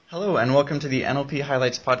Hello, and welcome to the NLP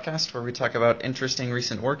Highlights podcast, where we talk about interesting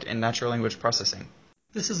recent work in natural language processing.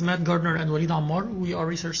 This is Matt Gardner and Walid Ammar. We are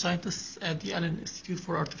research scientists at the Allen Institute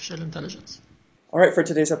for Artificial Intelligence. All right, for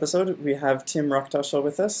today's episode, we have Tim Rocktaschel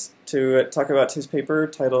with us to talk about his paper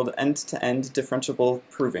titled End-to-End Differentiable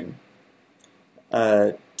Proving.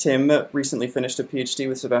 Tim recently finished a PhD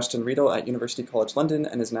with Sebastian Riedel at University College London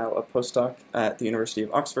and is now a postdoc at the University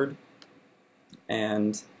of Oxford.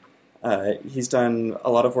 And he's done a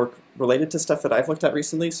lot of work related to stuff that I've looked at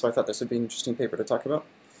recently, so I thought this would be an interesting paper to talk about.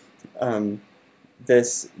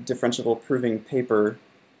 This differentiable proving paper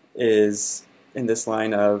is in this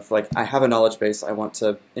line of, like, I have a knowledge base, I want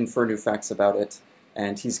to infer new facts about it,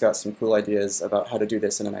 and he's got some cool ideas about how to do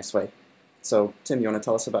this in a nice way. So, Tim, you want to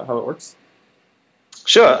tell us about how it works?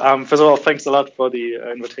 Sure. First of all, thanks a lot for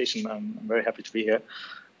the invitation. I'm very happy to be here.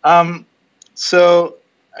 So,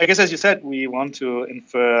 I guess, as you said, we want to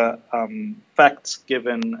infer facts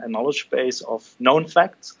given a knowledge base of known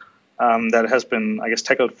facts that has been, I guess,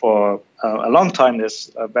 tackled for a long time. There's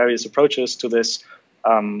various approaches to this.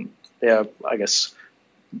 There are, I guess,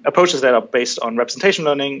 approaches that are based on representation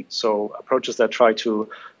learning, so approaches that try to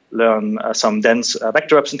learn some dense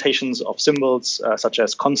vector representations of symbols, such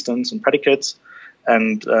as constants and predicates.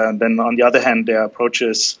 And then, on the other hand, there are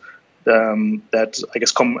approaches that, I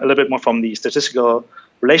guess, come a little bit more from the statistical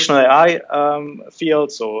relational AI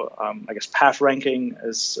field. So I guess path ranking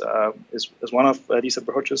is one of these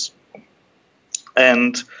approaches.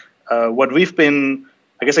 And what we've been,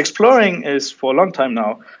 I guess, exploring is for a long time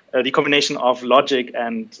now the combination of logic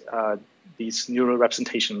and these neural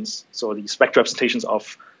representations. So these vector representations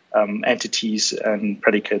of entities and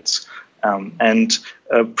predicates. And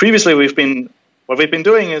previously, what we've been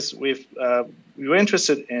doing is we were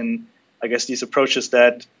interested in, I guess, these approaches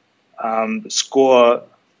that score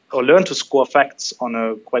or learn to score facts on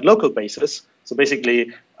a quite local basis. So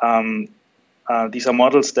basically, these are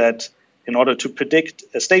models that, in order to predict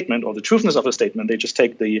a statement or the truthness of a statement, they just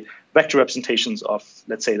take the vector representations of,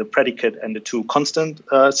 let's say, the predicate and the two constant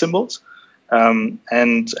symbols,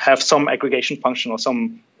 and have some aggregation function or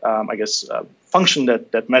some, I guess, function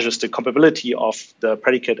that measures the comparability of the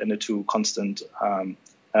predicate and the two constant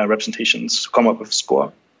representations to come up with a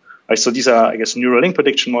score. Right, so these are, I guess, neural link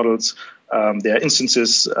prediction models. There are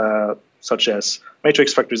instances such as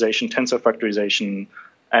matrix factorization, tensor factorization,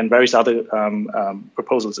 and various other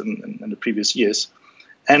proposals in the previous years.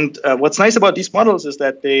 And what's nice about these models is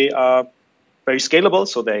that they are very scalable,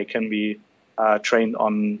 so they can be trained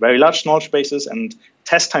on very large knowledge bases, and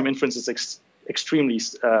test time inference is extremely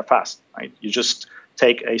fast. Right? You just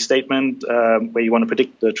take a statement where you want to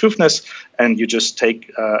predict the truthness, and you just take,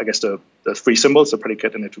 I guess, the three symbols, the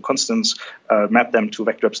predicate and the two constants, map them to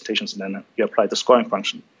vector representations, and then you apply the scoring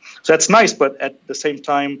function. So that's nice, but at the same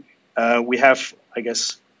time, we have, I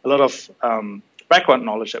guess, a lot of background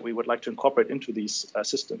knowledge that we would like to incorporate into these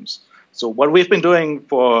systems. So what we've been doing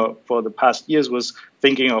for the past years was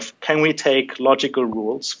thinking of, can we take logical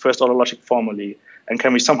rules, first order logic formally, and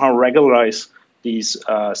can we somehow regularize these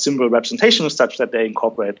symbol representations such that they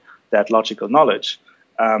incorporate that logical knowledge?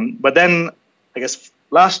 But then, I guess,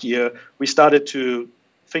 last year, we started to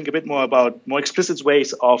think a bit more about more explicit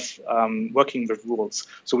ways of working with rules.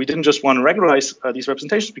 So we didn't just want to regularize these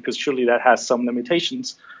representations, because surely that has some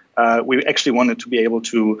limitations. We actually wanted to be able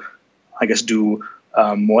to, I guess, do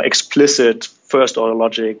more explicit first-order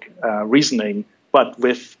logic reasoning, but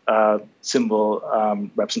with symbol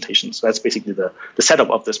representations. So that's basically the setup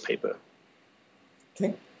of this paper.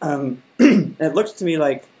 Okay. It looks to me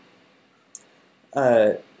like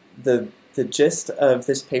the gist of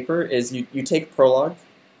this paper is you take Prolog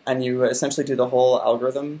and you essentially do the whole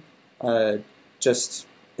algorithm just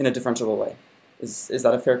in a differentiable way. Is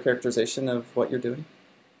that a fair characterization of what you're doing?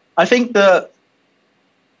 I think that's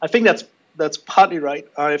partly right.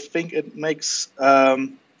 I think it makes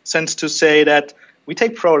sense to say that we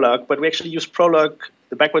take Prolog, but we actually use Prolog,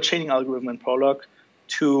 the backward chaining algorithm in Prolog,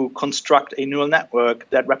 to construct a neural network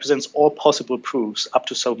that represents all possible proofs up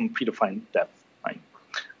to some predefined depth.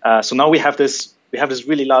 Right? So now we have this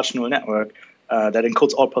really large neural network that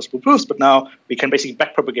encodes all possible proofs, but now we can basically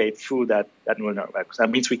backpropagate through that neural network. So that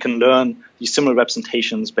means we can learn these similar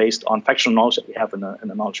representations based on factual knowledge that we have in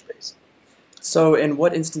a knowledge base. So in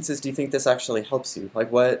what instances do you think this actually helps you?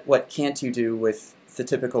 Like what can't you do with the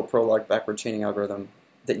typical Prolog backward chaining algorithm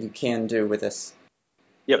that you can do with this?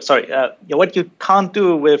 What you can't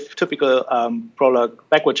do with typical Prolog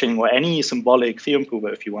backward chaining, or any symbolic theorem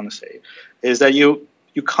prover, if you want to say, is that you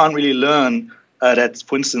can't really learn that,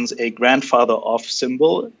 for instance, a grandfather of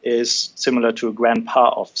symbol is similar to a grandpa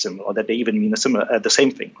of symbol, or that they even mean the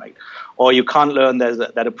same thing, right? Or you can't learn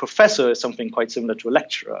that a professor is something quite similar to a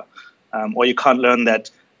lecturer, or you can't learn that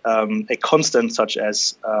a constant such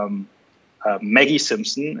as Maggie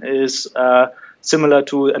Simpson is similar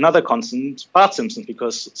to another constant, Bart Simpson,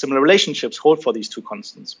 because similar relationships hold for these two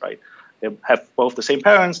constants, right? They have both the same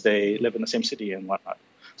parents, they live in the same city and whatnot.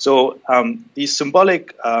 So these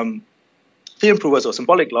symbolic theorem provers or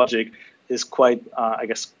symbolic logic is quite, I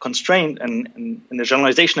guess, constrained in the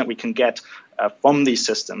generalization that we can get from these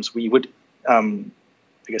systems. We would, I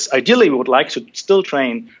guess, ideally, we would like to still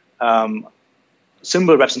train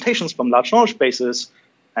symbol representations from large knowledge bases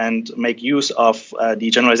and make use of the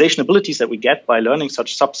generalization abilities that we get by learning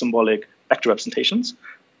such sub-symbolic vector representations,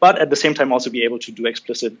 but at the same time also be able to do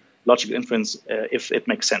explicit logical inference if it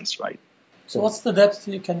makes sense, right? So what's the depth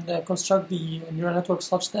you can construct the neural network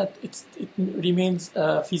such that it remains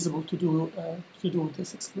feasible to do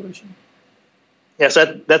this exploration? Yes,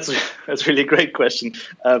 that's really a great question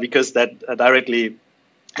because that directly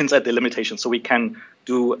hints at the limitation. So we can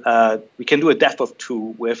do a depth of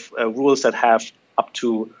 2 with rules that have up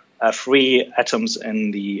to 3 atoms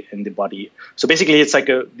in the body. So basically, it's like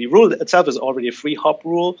the rule itself is already a 3-hop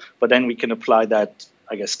rule, but then we can apply that,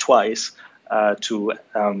 I guess, twice to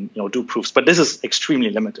do proofs. But this is extremely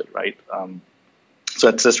limited, right?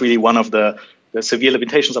 So that's really one of the severe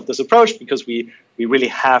limitations of this approach, because we really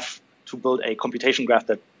have to build a computation graph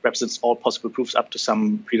that represents all possible proofs up to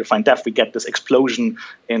some predefined depth. We get this explosion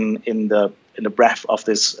in the breadth of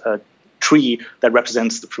this tree that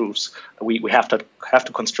represents the proofs. We have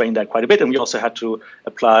to constrain that quite a bit, and we also had to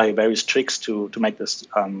apply various tricks to make this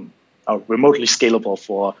remotely scalable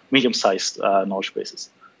for medium-sized knowledge bases.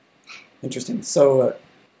 Interesting. So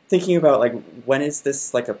thinking about like when is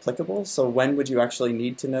this like applicable? So when would you actually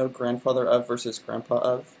need to know grandfather of versus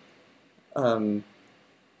grandpa of?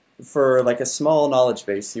 For like a small knowledge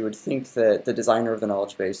base, you would think that the designer of the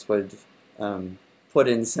knowledge base would put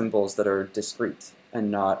in symbols that are discrete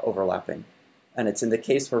and not overlapping. And it's in the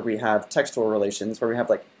case where we have textual relations, where we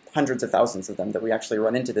have like hundreds of thousands of them, that we actually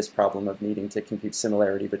run into this problem of needing to compute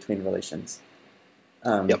similarity between relations.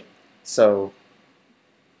 Yep. So,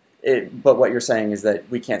 but what you're saying is that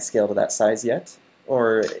we can't scale to that size yet?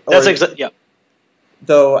 That's exactly, yeah.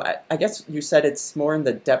 Though I guess you said it's more in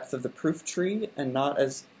the depth of the proof tree and not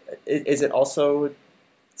as... Does it also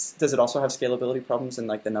have scalability problems in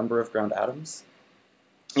like the number of ground atoms?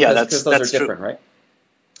 Yeah, because those are different, true. Right?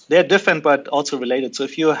 They're different, but also related. So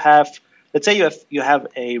if you have, let's say you have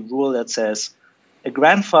a rule that says a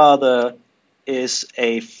grandfather is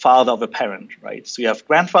a father of a parent, right? So you have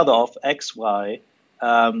grandfather of X, Y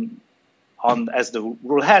as the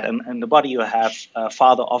rule head, and in the body you have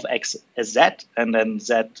father of X as Z, and then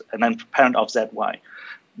Z, and then parent of Z, Y.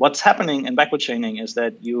 What's happening in backward chaining is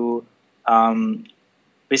that you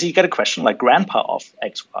basically get a question like grandpa of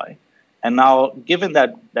X, Y. And now, given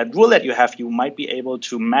that rule that you have, you might be able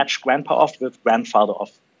to match grandpa of with grandfather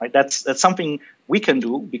of. Right? That's something we can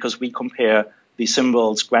do because we compare the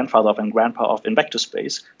symbols grandfather of and grandpa of in vector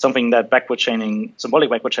space, something that symbolic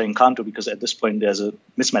backward chaining can't do because at this point there's a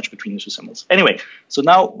mismatch between the two symbols. Anyway, so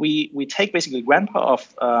now we take basically grandpa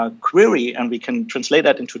of query and we can translate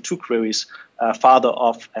that into 2 queries, father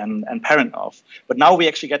of and parent of. But now we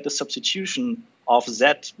actually get the substitution of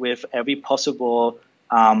Z with every possible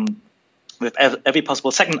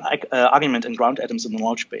second argument in ground atoms in the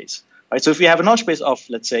knowledge base. Right? So if we have a knowledge base of,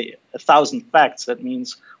 let's say, 1,000 facts, that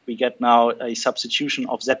means we get now a substitution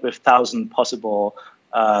of Z with 1,000 possible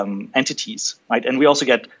entities, right? And we also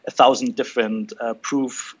get 1,000 different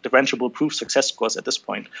differentiable proof success scores at this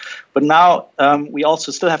point. But now we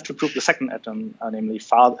also still have to prove the second atom, namely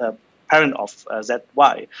parent of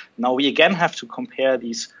ZY. Now we again have to compare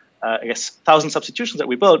these, 1,000 substitutions that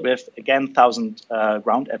we built with, again, 1,000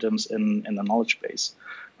 ground atoms in the knowledge base,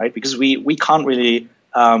 right? Because we can't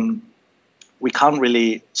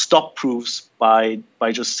really stop proofs by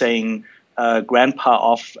just saying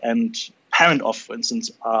grandpa of and parent of, for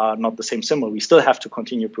instance, are not the same symbol. We still have to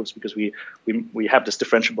continue proofs because we have this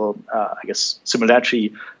differentiable,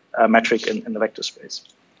 similarity metric in the vector space.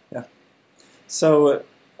 Yeah. So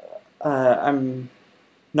I'm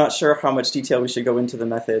not sure how much detail we should go into the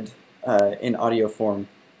method in audio form,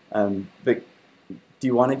 but do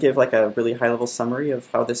you want to give like a really high-level summary of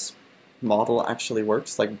how this model actually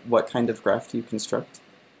works? Like, what kind of graph do you construct?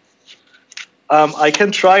 I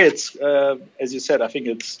can try it. As you said, I think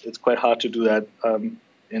it's quite hard to do that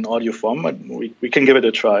in audio form, but we can give it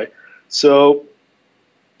a try. So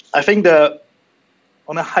I think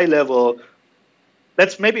on a high level,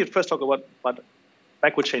 let's maybe first talk about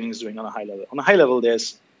backward chaining is doing on a high level. On a high level,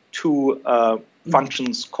 there's two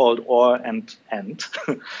functions called OR and AND.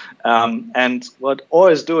 And what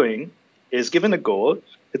OR is doing is, given a goal,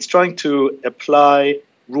 it's trying to apply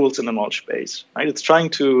rules in the knowledge base. Right? It's trying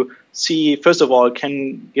to see, first of all,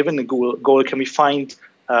 given the goal, can we find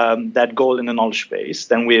that goal in the knowledge base?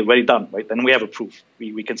 Then we're already done, right? Then we have a proof.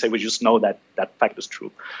 We can say we just know that that fact is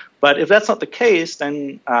true. But if that's not the case,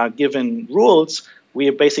 then given rules, we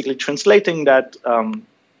are basically translating that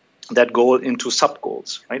that goal into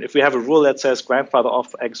sub-goals, right? If we have a rule that says grandfather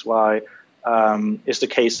of x, y is the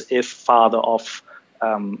case if father of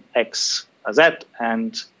x, z,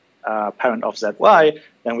 and parent of z, y,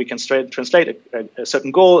 then we can translate a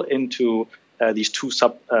certain goal into these two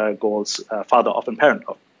sub-goals, father of and parent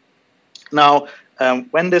of. Now,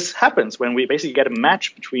 when this happens, when we basically get a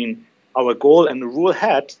match between our goal and the rule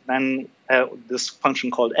head, then this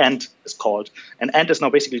function called AND is called. And AND is now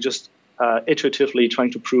basically just iteratively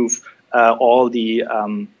trying to prove all the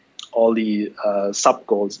sub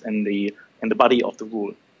goals in the body of the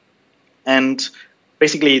rule. And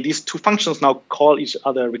basically, these two functions now call each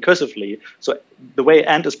other recursively. So the way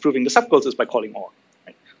AND is proving the sub goals is by calling OR.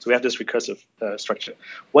 Right? So we have this recursive structure.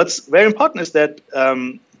 What's very important is that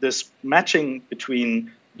this matching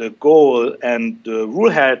between the goal and the rule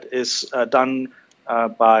head is done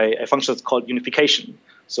by a function that's called unification.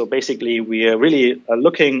 So basically, we are really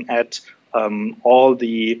looking at all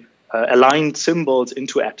the aligned symbols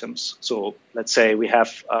into atoms. So let's say we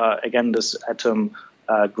have, again, this atom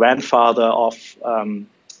grandfather of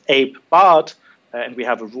ape Bart, and we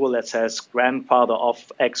have a rule that says grandfather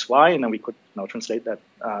of X, Y, and then we could translate that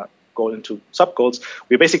goal into sub-goals.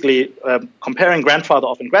 We're basically comparing grandfather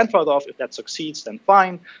of and grandfather of. If that succeeds, then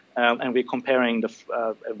fine. And we're comparing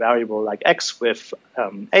a variable like X with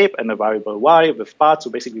ape and a variable Y with Bart. So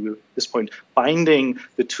basically, we're at this point binding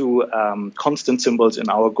the two constant symbols in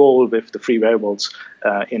our goal with the free variables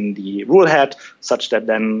in the rule head, such that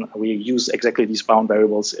then we use exactly these bound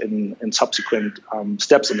variables in subsequent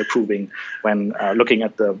steps in the proving when looking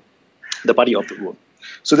at the body of the rule.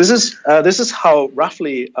 So this is how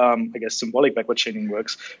roughly, I guess, symbolic backward chaining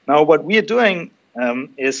works. Now, what we are doing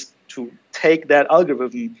is to take that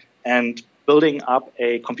algorithm and building up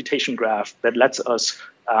a computation graph that lets us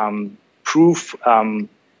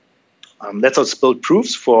build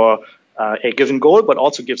proofs for a given goal, but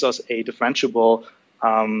also gives us a differentiable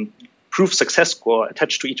proof success score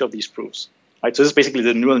attached to each of these proofs. Right? So this is basically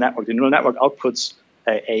the neural network. The neural network outputs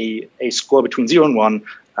a score between 0 and 1.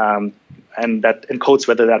 And that encodes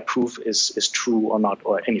whether that proof is true or not,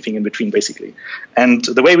 or anything in between, basically. And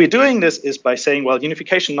the way we're doing this is by saying, well,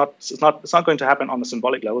 unification it's not going to happen on the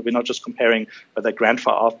symbolic level. We're not just comparing whether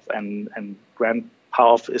grandpa of and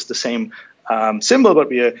grandpa of is the same symbol, but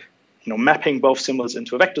we are mapping both symbols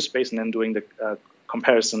into a vector space and then doing the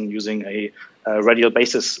comparison using a radial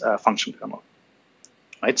basis function kernel.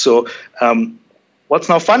 Right? So what's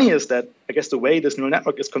now funny is that I guess the way this neural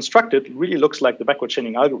network is constructed really looks like the backward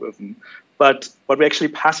chaining algorithm, but what we're actually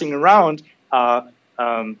passing around are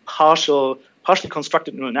partially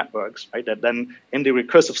constructed neural networks, right? That then in the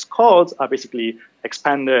recursive calls are basically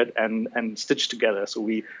expanded and stitched together. So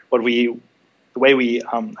the way we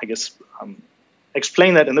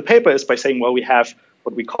explain that in the paper is by saying, well, we have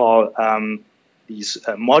what we call these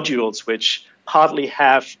modules, which partly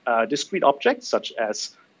have discrete objects, such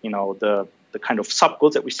as the kind of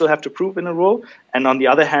sub-goals that we still have to prove in a rule. And on the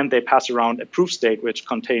other hand, they pass around a proof state, which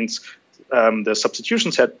contains the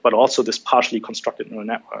substitution set, but also this partially constructed neural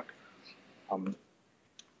network.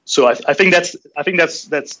 So I think that's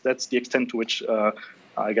the extent to which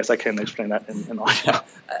I guess I can explain that in audio.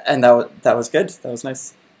 And that was good. That was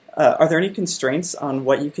nice. Are there any constraints on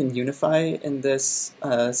what you can unify in this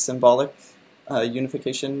symbolic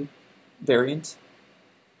unification variant?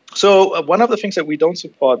 So one of the things that we don't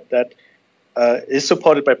support that is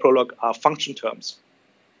supported by Prolog are function terms.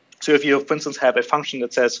 So if you, for instance, have a function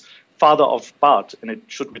that says father of Bart, and it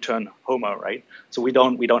should return Homer, right? So we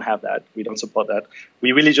don't have that. We don't support that.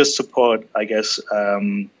 We really just support, I guess,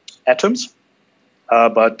 atoms.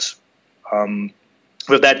 But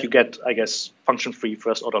with that, you get, I guess, function-free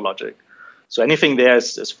first-order logic. So anything there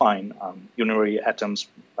is fine. Unary atoms,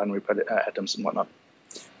 binary atoms, and whatnot.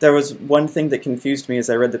 There was one thing that confused me as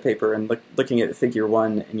I read the paper, and looking at figure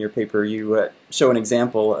 1 in your paper, you show an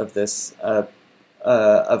example of this, of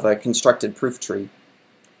a constructed proof tree.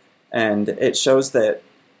 And it shows that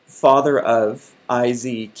father of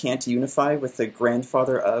IZ can't unify with the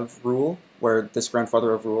grandfather of rule, where this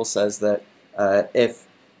grandfather of rule says that if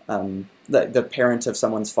the parent of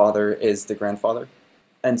someone's father is the grandfather.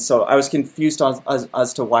 And so I was confused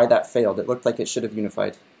as to why that failed. It looked like it should have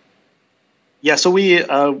unified. Yeah, so we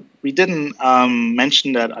didn't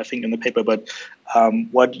mention that, I think, in the paper, but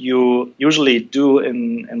what you usually do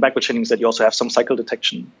in backward chaining is that you also have some cycle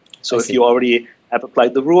detection. So if you already have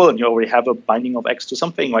applied the rule and you already have a binding of X to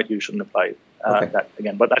something, right, you shouldn't apply that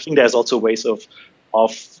again. But I think there's also ways of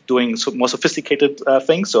doing more sophisticated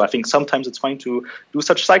things. So I think sometimes it's fine to do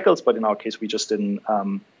such cycles, but in our case, we just didn't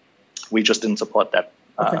support that.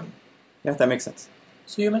 Yeah, that makes sense.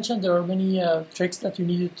 So you mentioned there are many tricks that you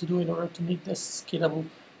needed to do in order to make this scalable.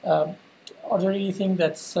 Are there anything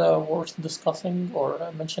that's worth discussing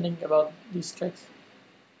or mentioning about these tricks?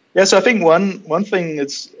 Yeah, so I think one thing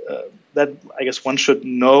is that I guess one should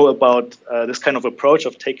know about this kind of approach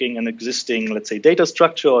of taking an existing, let's say, data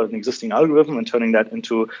structure or an existing algorithm and turning that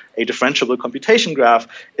into a differentiable computation graph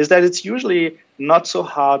is that it's usually not so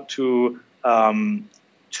hard to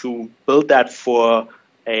build that for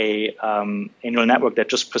a neural network that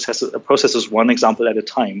just processes one example at a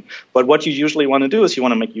time. But what you usually want to do is you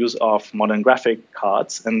want to make use of modern graphic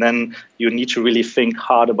cards, and then you need to really think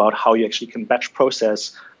hard about how you actually can batch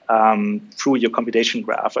process through your computation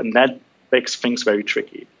graph, and that makes things very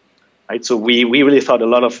tricky. Right? So we really thought a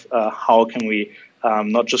lot of how can we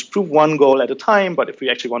not just prove one goal at a time, but if we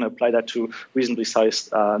actually want to apply that to reasonably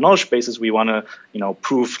sized knowledge bases, we want to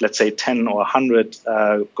prove, let's say, 10 or 100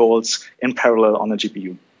 goals in parallel on a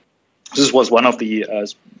GPU. This was one of the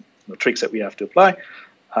tricks that we have to apply.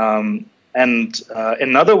 And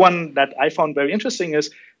another one that I found very interesting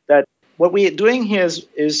is that what we are doing here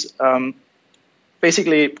is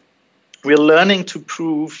basically we're learning to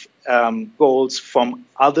prove goals from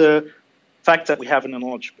other facts that we have in a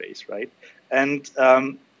knowledge base, right? And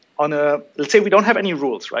let's say we don't have any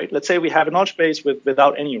rules, right? Let's say we have a knowledge base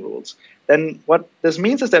without any rules. Then what this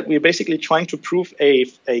means is that we're basically trying to prove a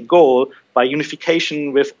goal by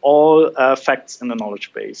unification with all facts in the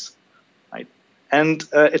knowledge base, right? And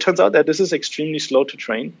it turns out that this is extremely slow to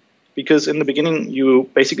train because in the beginning, you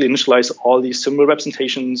basically initialize all these symbol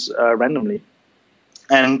representations randomly.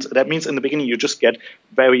 And that means in the beginning, you just get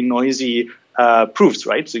very noisy proofs,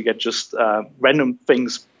 right? So you get just random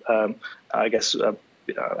things, I guess,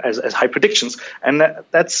 as high predictions. And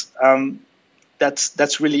that's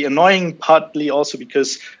really annoying, partly also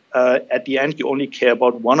because at the end, you only care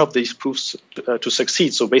about one of these proofs to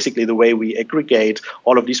succeed. So basically, the way we aggregate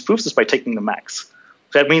all of these proofs is by taking the max.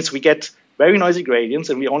 So that means we get very noisy gradients,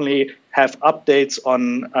 and we only have updates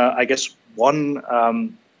on, I guess,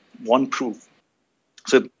 one proof.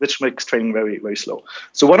 So which makes training very, very slow.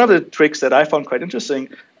 So one of the tricks that I found quite interesting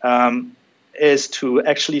is to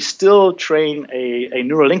actually still train a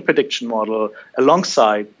neural link prediction model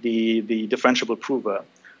alongside the differentiable prover.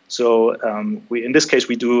 So in this case,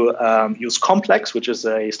 we do use Complex, which is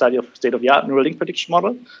a state-of-the-art neural link prediction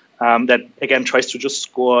model that, again, tries to just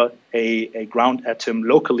score a ground atom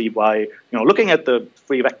locally by looking at the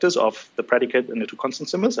three vectors of the predicate and the two constant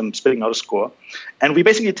symbols and spitting out a score. And we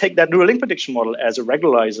basically take that neural link prediction model as a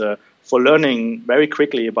regularizer for learning very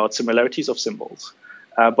quickly about similarities of symbols.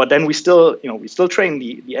 But then we still train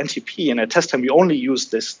the NTP, and at test time we only use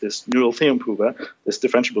this neural theorem prover, this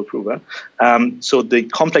differentiable prover. So the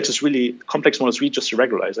complex model is really just a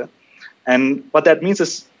regularizer. And what that means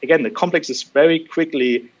is, again, the complex is very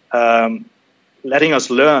quickly letting us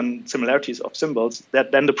learn similarities of symbols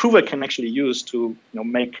that then the prover can actually use to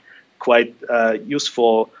make quite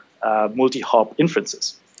useful multi-hop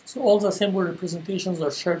inferences. So all the symbol representations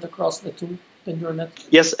are shared across the neural network?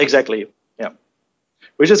 Yes, exactly. Yeah.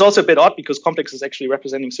 Which is also a bit odd because complex is actually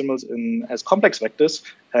representing symbols as complex vectors,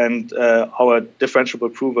 and our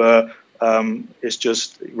differentiable prover is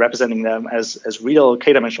just representing them as real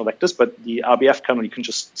k-dimensional vectors. But the RBF kernel, you can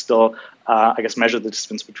just still, I guess, measure the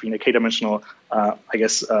distance between a k-dimensional,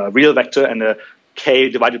 real vector and a k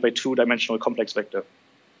divided by 2-dimensional complex vector.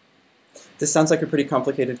 This sounds like a pretty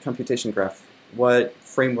complicated computation graph. What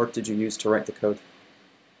framework did you use to write the code?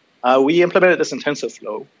 We implemented this in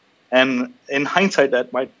TensorFlow. And in hindsight,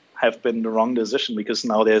 that might have been the wrong decision because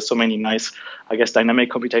now there's so many nice, I guess, dynamic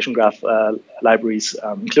computation graph libraries,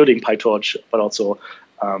 including PyTorch, but also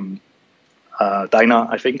Dyna,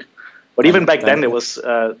 I think. But even back then there was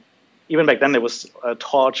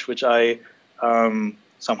Torch, which I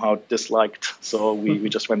somehow disliked. So we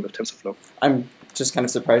just went with TensorFlow. I'm just kind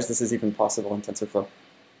of surprised this is even possible in TensorFlow.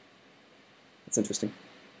 It's interesting.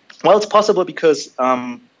 Well, it's possible because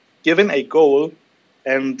given a goal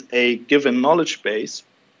and a given knowledge base,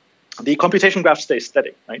 the computation graph stays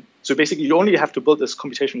static, right? So basically, you only have to build this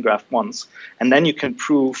computation graph once, and then you can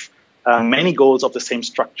prove many goals of the same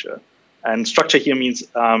structure. And structure here means,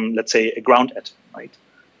 let's say, a ground atom, right?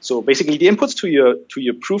 So basically, the inputs to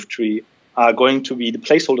your proof tree are going to be the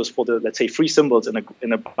placeholders for the, let's say, free symbols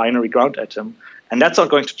in a binary ground atom, and that's not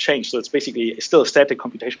going to change. So it's basically still a static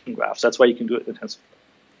computation graph. So that's why you can do it in TensorFlow.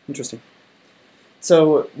 Interesting.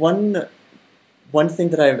 So one thing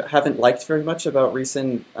that I haven't liked very much about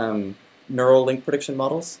recent neural link prediction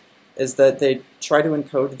models is that they try to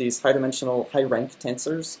encode these high-dimensional, high-rank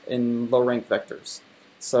tensors in low-rank vectors.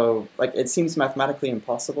 So, like, it seems mathematically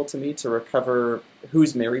impossible to me to recover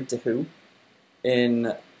who's married to who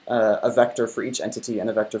in a vector for each entity and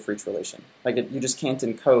a vector for each relation. Like, you just can't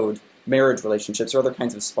encode marriage relationships or other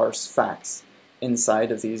kinds of sparse facts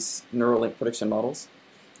inside of these neural link prediction models.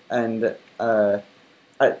 And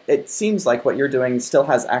it seems like what you're doing still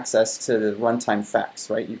has access to the runtime facts,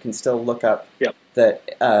 right? You can still look up that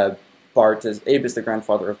Abe is the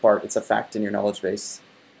grandfather of Bart. It's a fact in your knowledge base.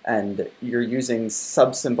 And you're using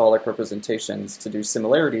sub-symbolic representations to do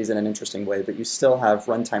similarities in an interesting way, but you still have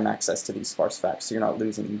runtime access to these sparse facts, so you're not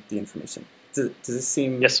losing the information. Does this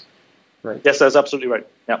seem right? Yes, that's absolutely right.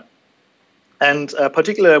 Yeah. And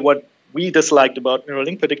particularly what we disliked about neural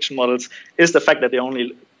link prediction models is the fact that they're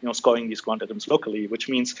only scoring these ground atoms locally, which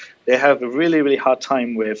means they have a really, really hard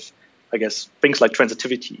time with, I guess, things like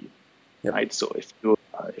transitivity. Yep. Right? So if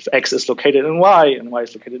X is located in Y and Y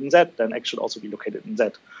is located in Z, then X should also be located in Z.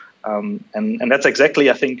 And that's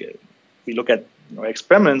exactly, I think, if we look at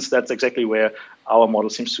experiments, that's exactly where our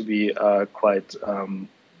model seems to be quite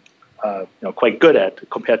good at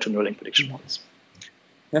compared to neural link prediction models.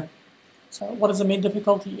 Yeah. So what is the main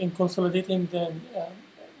difficulty in consolidating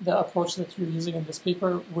the approach that you're using in this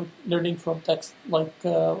paper with learning from text? Like,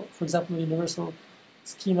 for example, the universal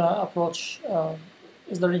schema approach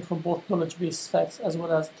is learning from both knowledge-based facts as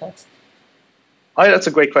well as text. That's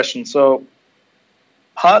a great question. So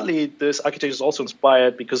partly this architecture is also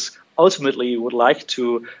inspired because ultimately you would like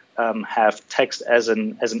to have text as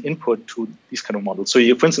an input to these kind of models. So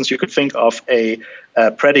for instance, you could think of a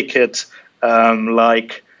predicate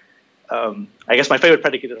like, I guess my favorite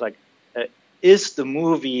predicate is like, is the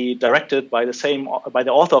movie directed by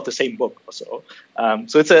the author of the same book or so?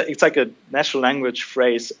 So it's like a natural language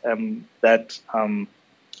phrase that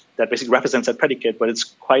basically represents that predicate, but it's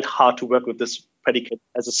quite hard to work with this predicate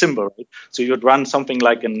as a symbol, right? So you would run something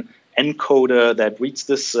like an encoder that reads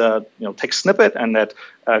this text snippet and that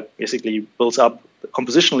basically builds up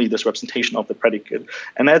compositionally this representation of the predicate.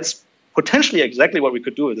 And that's potentially exactly what we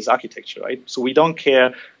could do with this architecture, right? So we don't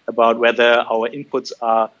care about whether our inputs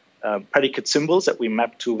are predicate symbols that we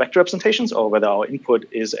map to vector representations or whether our input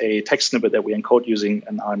is a text snippet that we encode using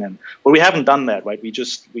an RNN. Well, we haven't done that, right? We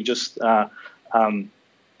just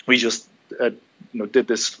did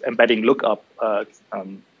this embedding lookup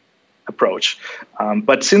approach.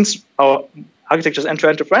 But since our architecture is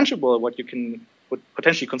end-to-end differentiable, what you would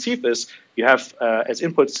potentially conceive is you have as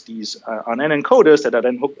inputs these RNN encoders that are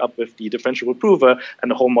then hooked up with the differentiable prover,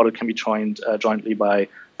 and the whole model can be joined jointly by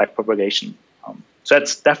backpropagation. So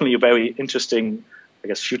that's definitely a very interesting, I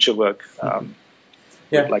guess, future work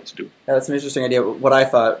we'd like to do. Yeah, that's an interesting idea. What I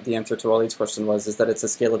thought the answer to Walid's question is that it's a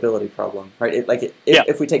scalability problem, right?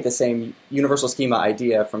 If we take the same universal schema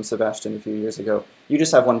idea from Sebastian a few years ago, you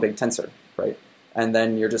just have one big tensor, right? And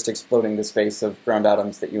then you're just exploding the space of ground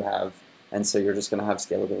atoms that you have, and so you're just going to have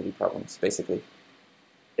scalability problems, basically.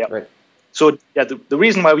 Yeah. Right. So yeah, the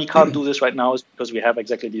reason why we can't do this right now is because we have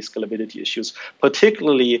exactly these scalability issues.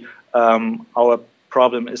 Particularly, our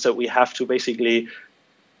problem is that we have to basically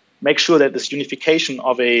make sure that this unification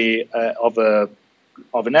of an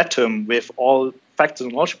atom with all factors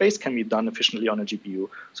in knowledge base can be done efficiently on a GPU.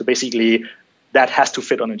 So basically, that has to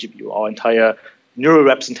fit on a GPU. Our entire neural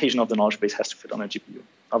representation of the knowledge base has to fit on a GPU.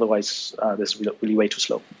 Otherwise, this is really way too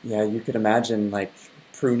slow. Yeah, you could imagine like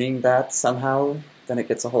pruning that somehow. Then it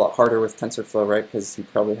gets a whole lot harder with TensorFlow, right? Because you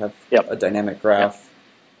probably have a dynamic graph,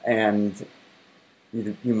 and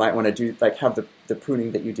you might want to do have the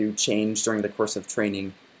pruning that you do change during the course of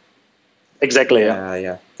training. Exactly.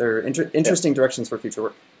 Yeah. They're interesting directions for future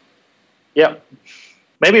work. Yeah.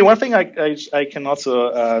 Maybe one thing I can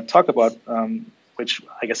also talk about, which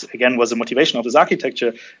I guess, again, was the motivation of this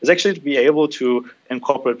architecture, is actually to be able to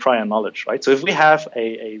incorporate prior knowledge, right? So if we have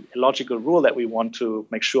a logical rule that we want to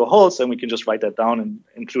make sure holds, then we can just write that down and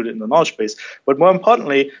include it in the knowledge base. But more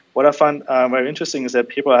importantly, what I find very interesting is that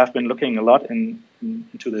people have been looking a lot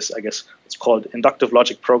into this, I guess, it's called inductive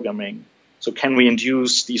logic programming. So can we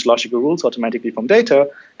induce these logical rules automatically from data?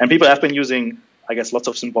 And people have been using, I guess, lots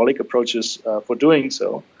of symbolic approaches for doing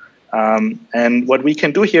so. And what we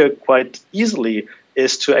can do here quite easily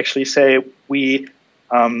is to actually say we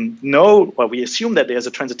we assume that there's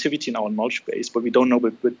a transitivity in our knowledge base, but we don't know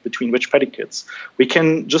between which predicates. We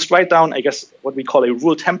can just write down, I guess, what we call a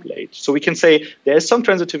rule template. So we can say there is some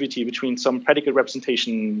transitivity between some predicate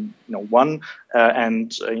representation, 1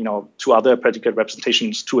 and two other predicate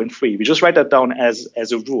representations 2 and 3. We just write that down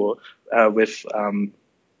as a rule with,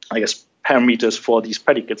 I guess, parameters for these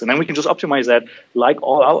predicates. And then we can just optimize that like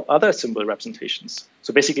all our other symbol representations.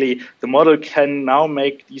 So basically, the model can now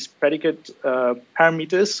make these predicate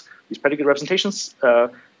parameters, these predicate representations,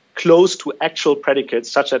 close to actual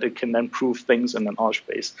predicates such that it can then prove things in the knowledge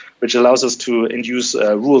base, which allows us to induce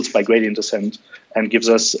rules by gradient descent and gives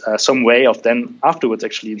us some way of then afterwards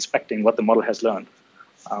actually inspecting what the model has learned.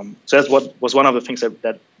 So that's what was one of the things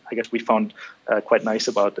that I guess we found quite nice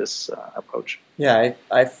about this approach. Yeah,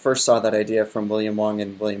 I first saw that idea from William Wong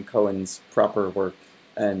and William Cohen's proper work,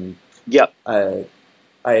 and yeah, I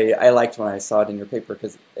liked when I saw it in your paper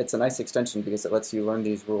because it's a nice extension because it lets you learn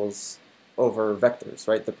these rules over vectors,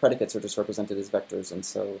 right? The predicates are just represented as vectors, and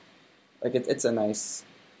so like it's a nice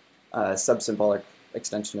sub-symbolic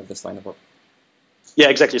extension of this line of work. Yeah,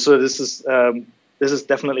 exactly. So this is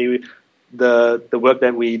definitely the work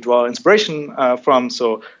that we draw inspiration from.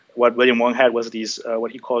 So what William Wong had was these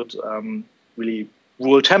what he called really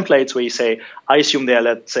rule templates, where you say, I assume there are,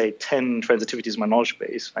 let's say, 10 transitivities in my knowledge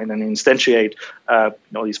base, right? And then instantiate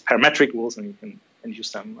these parametric rules, and you can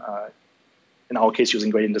use them. In our case, using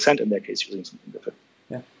gradient descent. In their case, using something different.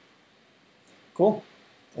 Yeah. Cool.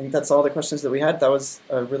 I think that's all the questions that we had. That was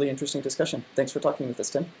a really interesting discussion. Thanks for talking with us,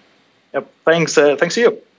 Tim. Yep. Thanks to you.